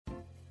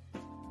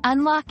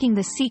Unlocking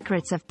the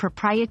secrets of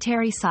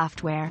proprietary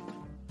software.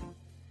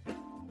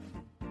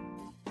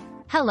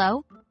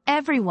 Hello,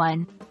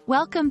 everyone.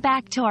 Welcome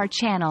back to our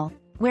channel,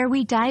 where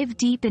we dive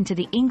deep into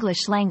the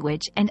English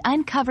language and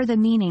uncover the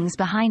meanings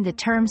behind the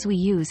terms we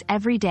use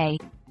every day.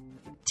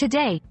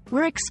 Today,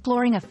 we're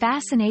exploring a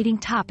fascinating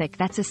topic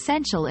that's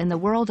essential in the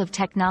world of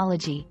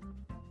technology: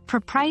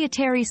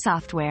 proprietary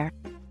software.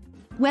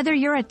 Whether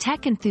you're a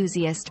tech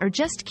enthusiast or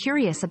just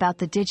curious about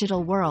the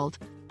digital world,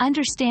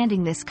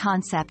 understanding this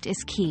concept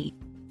is key.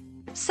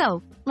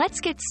 So, let's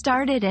get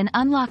started and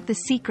unlock the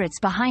secrets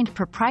behind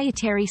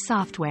proprietary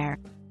software.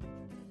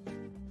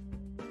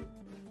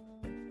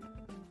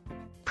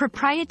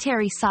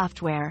 Proprietary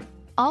software,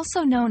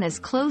 also known as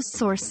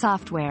closed-source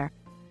software,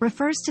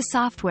 refers to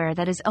software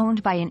that is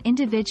owned by an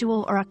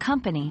individual or a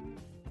company.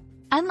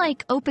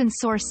 Unlike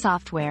open-source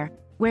software,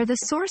 where the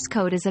source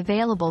code is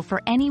available for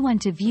anyone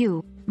to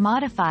view,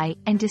 modify,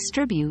 and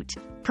distribute,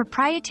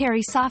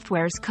 proprietary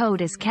software's code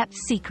is kept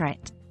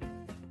secret.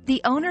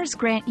 The owners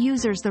grant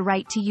users the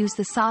right to use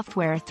the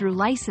software through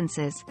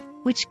licenses,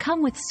 which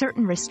come with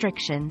certain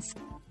restrictions.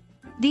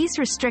 These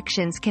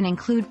restrictions can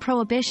include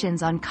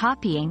prohibitions on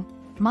copying,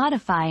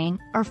 modifying,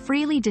 or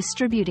freely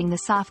distributing the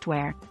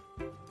software.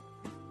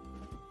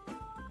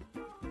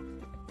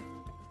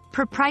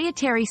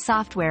 Proprietary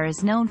software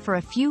is known for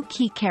a few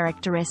key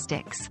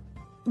characteristics.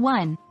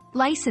 1.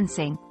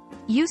 Licensing.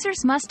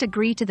 Users must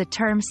agree to the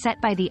terms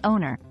set by the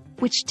owner,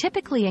 which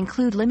typically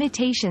include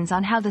limitations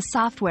on how the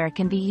software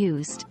can be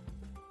used.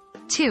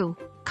 2.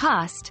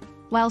 Cost.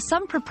 While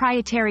some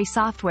proprietary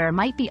software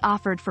might be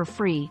offered for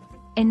free,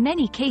 in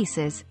many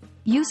cases,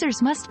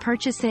 users must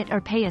purchase it or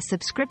pay a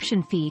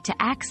subscription fee to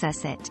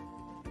access it.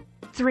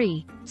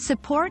 3.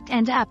 Support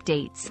and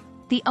updates.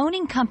 The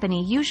owning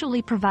company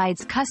usually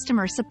provides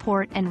customer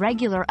support and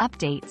regular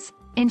updates,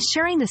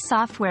 ensuring the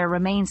software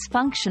remains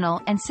functional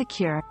and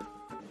secure.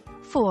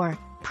 4.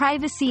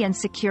 Privacy and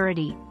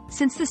security.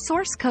 Since the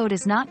source code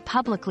is not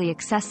publicly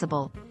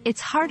accessible,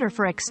 it's harder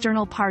for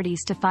external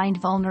parties to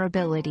find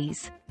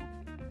vulnerabilities.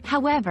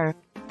 However,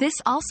 this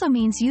also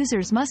means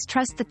users must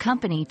trust the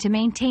company to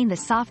maintain the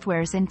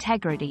software's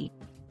integrity.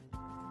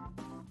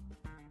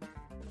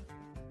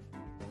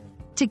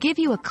 To give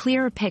you a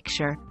clearer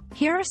picture,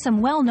 here are some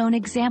well-known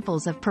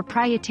examples of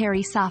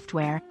proprietary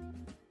software.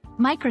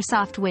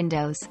 Microsoft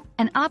Windows,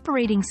 an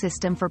operating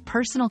system for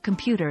personal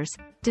computers,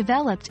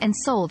 developed and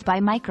sold by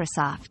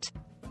Microsoft.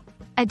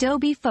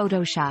 Adobe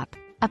Photoshop,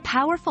 a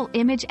powerful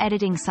image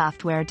editing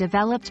software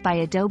developed by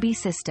Adobe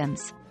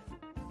Systems.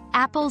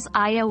 Apple's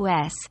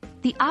iOS,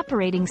 the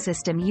operating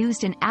system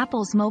used in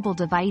Apple's mobile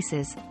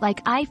devices,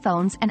 like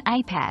iPhones and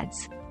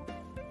iPads.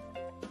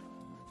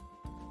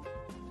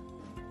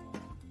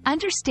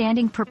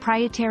 Understanding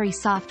proprietary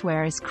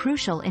software is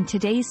crucial in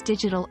today's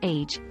digital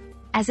age,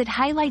 as it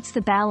highlights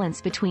the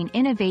balance between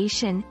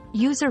innovation,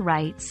 user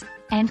rights,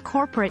 and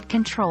corporate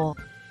control.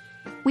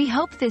 We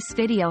hope this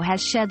video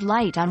has shed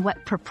light on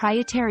what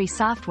proprietary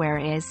software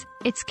is,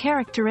 its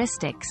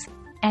characteristics,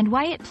 and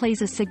why it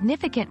plays a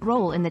significant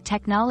role in the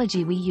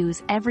technology we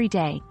use every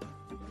day.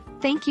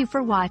 Thank you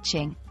for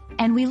watching,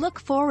 and we look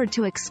forward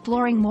to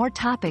exploring more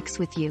topics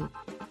with you.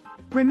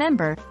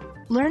 Remember,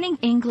 learning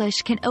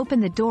English can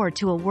open the door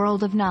to a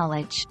world of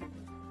knowledge.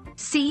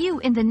 See you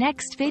in the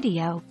next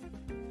video.